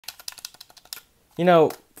You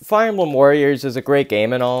know, Fire Emblem Warriors is a great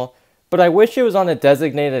game and all, but I wish it was on a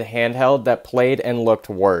designated handheld that played and looked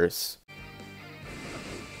worse.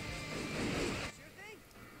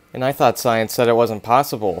 And I thought science said it wasn't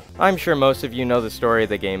possible. I'm sure most of you know the story of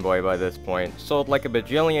the Game Boy by this point. Sold like a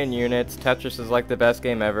bajillion units, Tetris is like the best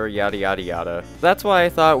game ever, yada yada yada. That's why I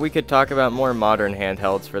thought we could talk about more modern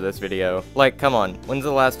handhelds for this video. Like, come on, when's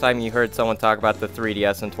the last time you heard someone talk about the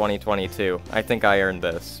 3DS in 2022? I think I earned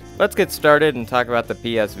this. Let's get started and talk about the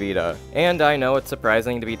PS Vita. And I know it's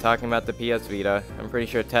surprising to be talking about the PS Vita. I'm pretty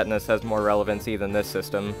sure tetanus has more relevancy than this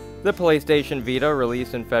system. The PlayStation Vita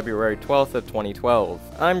released in February 12th of 2012.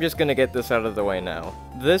 I'm just gonna get this out of the way now.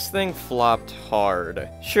 This thing flopped hard.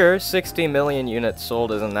 Sure, 60 million units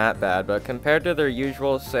sold isn't that bad, but compared to their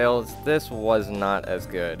usual sales, this was not as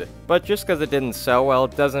good. But just because it didn't sell well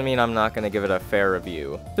doesn't mean I'm not gonna give it a fair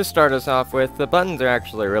review. To start us off with, the buttons are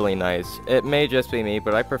actually really nice. It may just be me,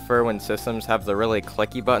 but I prefer when systems have the really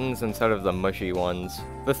clicky buttons instead of the mushy ones.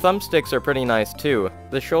 The thumbsticks are pretty nice too.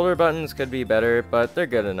 The shoulder buttons could be better, but they're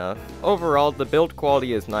good enough. Overall, the build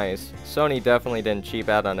quality is nice. Sony definitely didn't cheap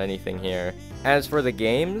out on anything here. As for the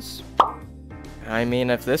games, I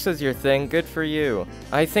mean, if this is your thing, good for you.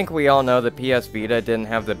 I think we all know the PS Vita didn't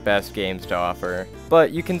have the best games to offer,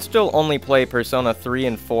 but you can still only play Persona 3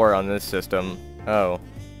 and 4 on this system. Oh.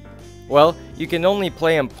 Well, you can only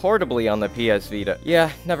play them portably on the PS Vita.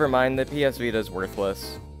 Yeah, never mind, the PS Vita is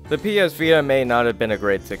worthless. The PS Vita may not have been a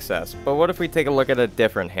great success, but what if we take a look at a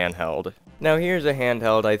different handheld? Now here's a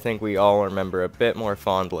handheld I think we all remember a bit more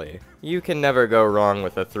fondly. You can never go wrong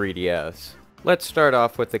with a 3DS. Let's start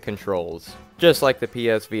off with the controls. Just like the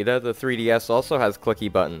PS Vita, the 3DS also has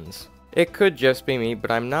clicky buttons. It could just be me,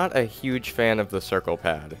 but I'm not a huge fan of the circle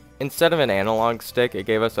pad. Instead of an analog stick, it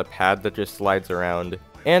gave us a pad that just slides around.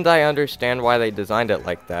 And I understand why they designed it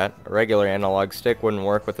like that. A regular analog stick wouldn't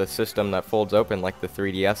work with a system that folds open like the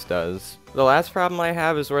 3DS does. The last problem I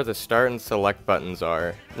have is where the start and select buttons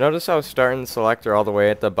are. Notice how start and select are all the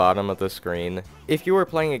way at the bottom of the screen. If you were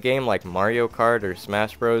playing a game like Mario Kart or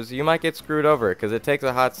Smash Bros, you might get screwed over because it takes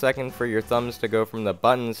a hot second for your thumbs to go from the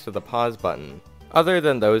buttons to the pause button. Other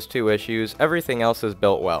than those two issues, everything else is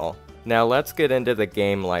built well. Now let's get into the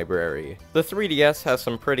game library. The 3DS has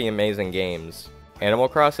some pretty amazing games. Animal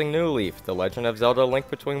Crossing New Leaf, The Legend of Zelda Link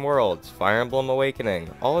Between Worlds, Fire Emblem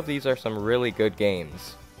Awakening, all of these are some really good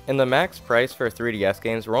games. And the max price for 3DS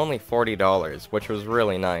games were only $40, which was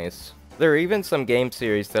really nice. There are even some game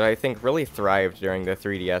series that I think really thrived during the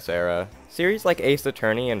 3DS era. Series like Ace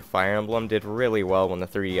Attorney and Fire Emblem did really well when the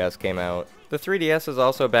 3DS came out. The 3DS is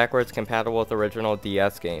also backwards compatible with original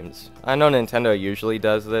DS games. I know Nintendo usually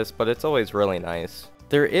does this, but it's always really nice.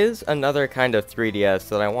 There is another kind of 3DS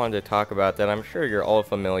that I wanted to talk about that I'm sure you're all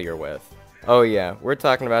familiar with. Oh yeah, we're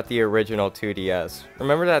talking about the original 2DS.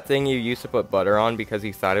 Remember that thing you used to put butter on because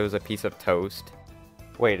you thought it was a piece of toast?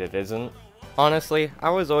 Wait, it isn't? Honestly, I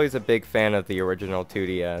was always a big fan of the original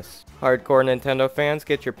 2DS. Hardcore Nintendo fans,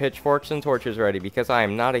 get your pitchforks and torches ready because I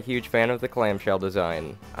am not a huge fan of the clamshell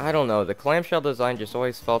design. I don't know, the clamshell design just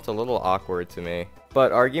always felt a little awkward to me.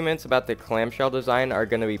 But arguments about the clamshell design are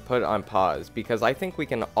going to be put on pause because I think we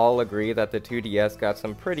can all agree that the 2DS got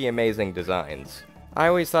some pretty amazing designs. I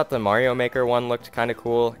always thought the Mario Maker one looked kinda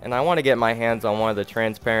cool, and I want to get my hands on one of the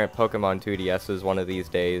transparent Pokemon 2DS's one of these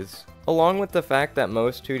days. Along with the fact that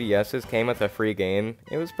most 2DS's came with a free game,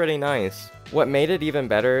 it was pretty nice. What made it even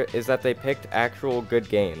better is that they picked actual good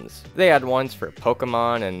games. They had ones for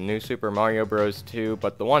Pokemon and New Super Mario Bros. 2,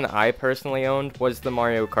 but the one I personally owned was the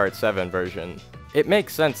Mario Kart 7 version. It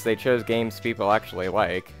makes sense they chose games people actually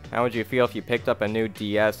like. How would you feel if you picked up a new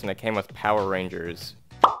DS and it came with Power Rangers?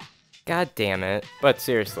 God damn it. But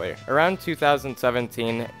seriously, around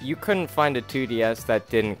 2017, you couldn't find a 2DS that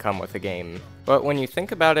didn't come with a game. But when you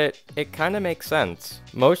think about it, it kinda makes sense.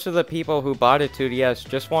 Most of the people who bought a 2DS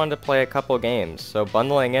just wanted to play a couple games, so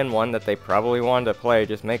bundling in one that they probably wanted to play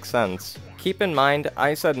just makes sense. Keep in mind,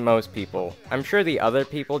 I said most people. I'm sure the other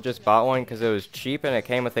people just bought one because it was cheap and it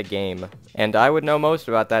came with a game. And I would know most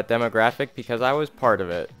about that demographic because I was part of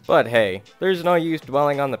it. But hey, there's no use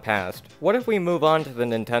dwelling on the past. What if we move on to the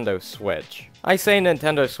Nintendo Switch? I say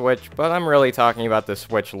Nintendo Switch, but I'm really talking about the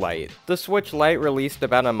Switch Lite. The Switch Lite released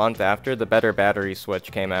about a month after the Better Battery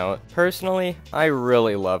Switch came out. Personally, I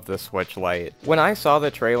really love the Switch Lite. When I saw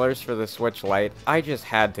the trailers for the Switch Lite, I just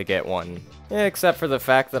had to get one. Except for the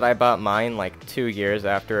fact that I bought mine like 2 years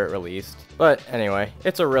after it released. But anyway,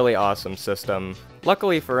 it's a really awesome system.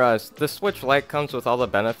 Luckily for us, the Switch Lite comes with all the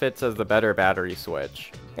benefits as the Better Battery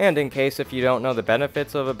Switch. And in case if you don't know the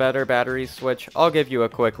benefits of a Better Battery Switch, I'll give you a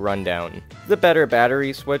quick rundown. The Better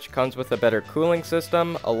Battery Switch comes with a better cooling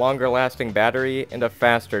system, a longer lasting battery, and a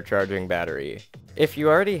faster charging battery. If you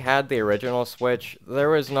already had the original Switch, there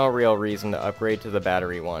was no real reason to upgrade to the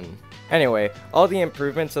battery one. Anyway, all the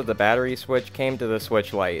improvements of the battery Switch came to the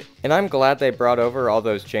Switch Lite, and I'm glad they brought over all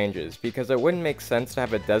those changes, because it wouldn't make sense to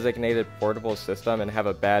have a designated portable system and have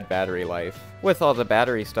a bad battery life. With all the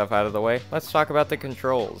battery stuff out of the way, let's talk about the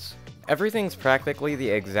controls. Everything's practically the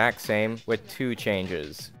exact same, with two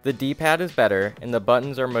changes. The D-pad is better, and the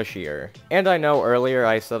buttons are mushier. And I know earlier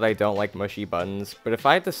I said I don't like mushy buttons, but if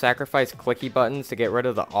I had to sacrifice clicky buttons to get rid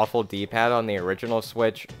of the awful D-pad on the original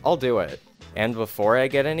Switch, I'll do it. And before I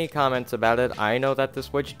get any comments about it, I know that the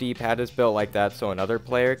Switch D-pad is built like that so another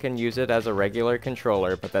player can use it as a regular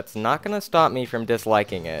controller, but that's not gonna stop me from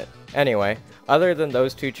disliking it. Anyway, other than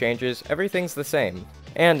those two changes, everything's the same.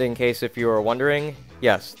 And in case if you were wondering,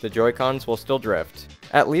 yes, the Joy-Cons will still drift.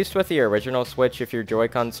 At least with the original Switch, if your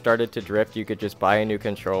Joy-Cons started to drift, you could just buy a new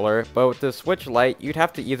controller, but with the Switch Lite, you'd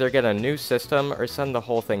have to either get a new system or send the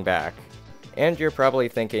whole thing back. And you're probably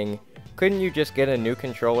thinking, couldn't you just get a new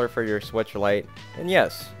controller for your Switch Lite? And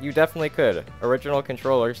yes, you definitely could. Original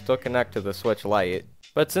controllers still connect to the Switch Lite.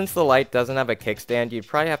 But since the Lite doesn't have a kickstand, you'd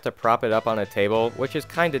probably have to prop it up on a table, which is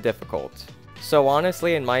kinda difficult. So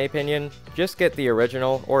honestly, in my opinion, just get the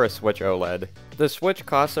original or a Switch OLED. The Switch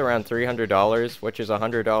costs around $300, which is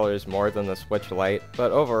 $100 more than the Switch Lite,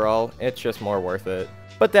 but overall, it's just more worth it.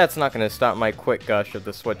 But that's not going to stop my quick gush of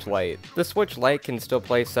the Switch Lite. The Switch Lite can still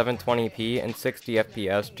play 720p and 60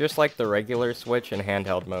 FPS just like the regular Switch in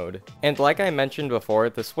handheld mode. And like I mentioned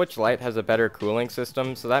before, the Switch Lite has a better cooling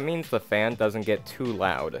system, so that means the fan doesn't get too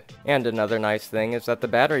loud. And another nice thing is that the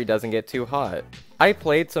battery doesn't get too hot. I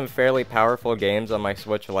played some fairly powerful games on my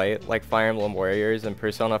Switch Lite, like Fire Emblem Warriors and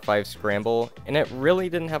Persona 5 Scramble, and it really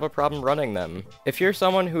didn't have a problem running them. If you're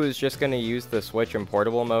someone who is just going to use the Switch in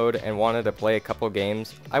portable mode and wanted to play a couple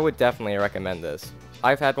games, I would definitely recommend this.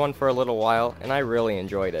 I've had one for a little while, and I really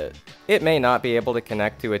enjoyed it. It may not be able to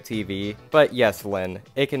connect to a TV, but yes, Lynn,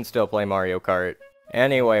 it can still play Mario Kart.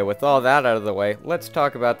 Anyway, with all that out of the way, let's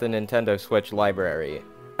talk about the Nintendo Switch library.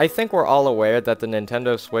 I think we're all aware that the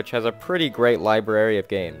Nintendo Switch has a pretty great library of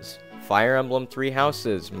games. Fire Emblem 3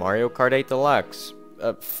 Houses, Mario Kart 8 Deluxe,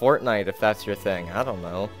 Fortnite if that's your thing, I don't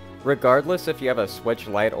know. Regardless if you have a Switch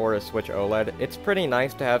Lite or a Switch OLED, it's pretty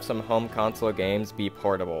nice to have some home console games be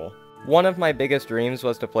portable. One of my biggest dreams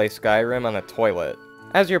was to play Skyrim on a toilet.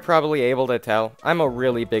 As you're probably able to tell, I'm a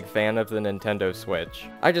really big fan of the Nintendo Switch.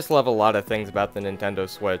 I just love a lot of things about the Nintendo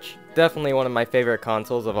Switch. Definitely one of my favorite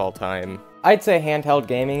consoles of all time. I'd say handheld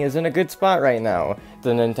gaming is in a good spot right now. The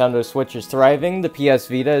Nintendo Switch is thriving, the PS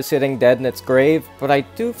Vita is sitting dead in its grave, but I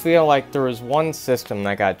do feel like there was one system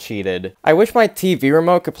that got cheated. I wish my TV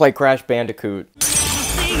remote could play Crash Bandicoot.